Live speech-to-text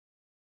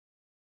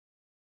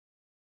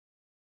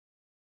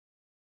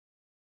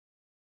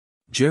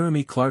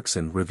Jeremy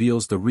Clarkson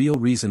reveals the real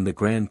reason the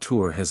Grand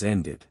Tour has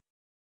ended.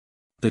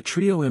 The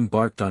trio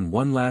embarked on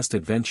one last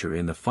adventure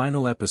in the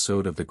final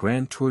episode of the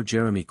Grand Tour.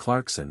 Jeremy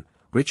Clarkson,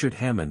 Richard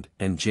Hammond,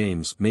 and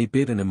James May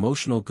bid an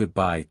emotional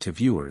goodbye to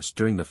viewers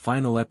during the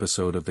final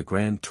episode of the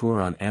Grand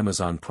Tour on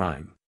Amazon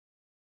Prime.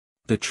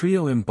 The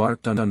trio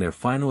embarked on their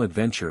final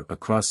adventure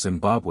across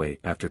Zimbabwe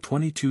after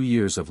 22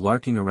 years of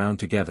larking around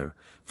together,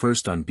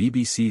 first on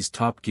BBC's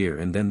Top Gear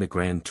and then the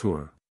Grand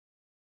Tour.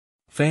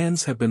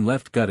 Fans have been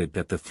left gutted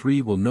that the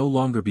three will no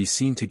longer be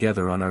seen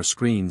together on our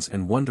screens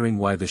and wondering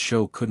why the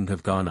show couldn't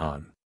have gone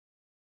on.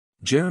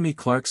 Jeremy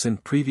Clarkson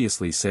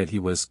previously said he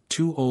was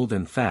too old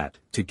and fat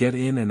to get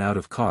in and out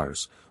of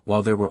cars,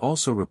 while there were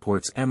also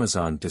reports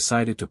Amazon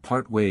decided to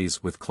part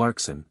ways with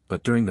Clarkson,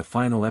 but during the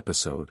final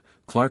episode,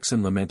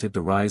 Clarkson lamented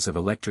the rise of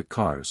electric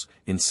cars,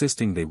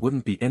 insisting they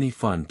wouldn't be any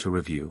fun to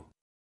review.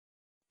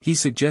 He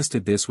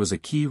suggested this was a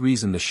key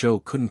reason the show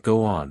couldn't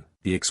go on,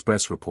 the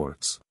Express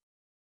reports.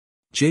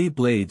 Jay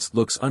Blades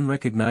looks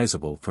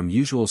unrecognizable from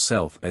usual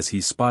self as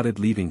he's spotted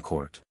leaving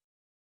court.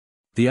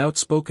 The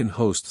outspoken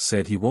host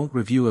said he won't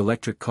review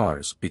electric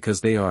cars because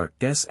they are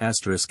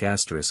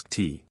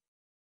S***T.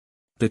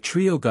 The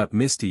trio got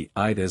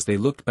misty-eyed as they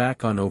looked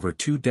back on over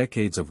 2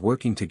 decades of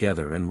working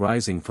together and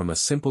rising from a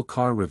simple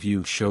car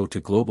review show to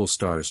global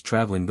stars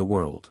traveling the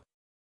world.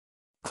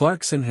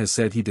 Clarkson has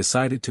said he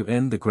decided to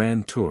end the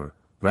Grand Tour,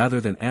 rather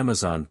than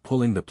Amazon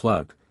pulling the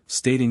plug,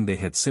 stating they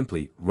had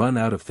simply run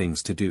out of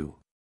things to do.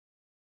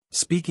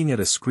 Speaking at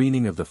a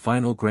screening of the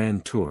final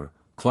Grand Tour,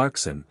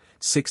 Clarkson,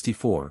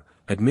 64,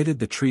 admitted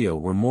the trio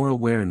were more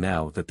aware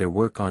now that their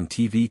work on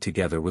TV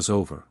together was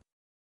over.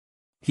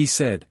 He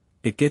said,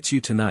 "It gets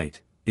you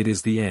tonight, it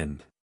is the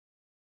end.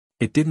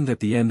 It didn't at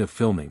the end of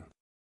filming.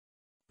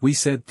 We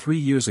said 3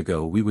 years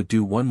ago we would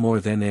do one more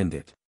then end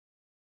it.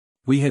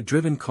 We had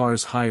driven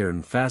cars higher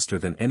and faster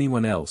than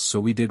anyone else, so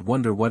we did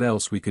wonder what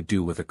else we could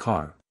do with a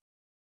car.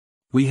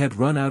 We had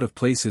run out of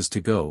places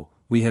to go,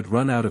 we had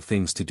run out of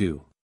things to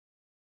do.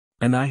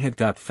 And I had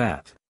got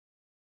fat."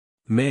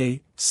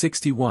 May,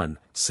 61,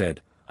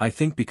 said, "I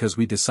think because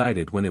we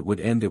decided when it would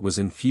end it was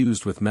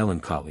infused with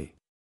melancholy.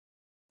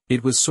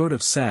 It was sort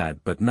of sad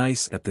but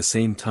nice at the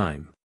same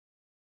time."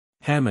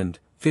 Hammond,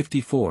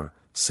 54,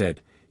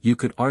 said, "You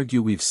could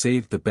argue we've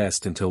saved the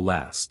best until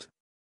last.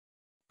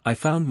 I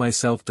found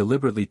myself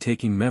deliberately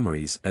taking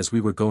memories as we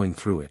were going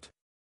through it.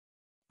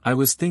 I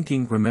was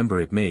thinking,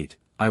 remember it mate,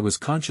 I was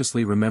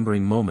consciously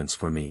remembering moments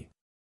for me."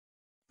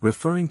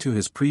 Referring to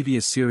his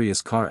previous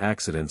serious car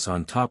accidents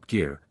on Top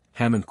Gear,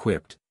 Hammond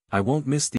quipped, "I won't miss the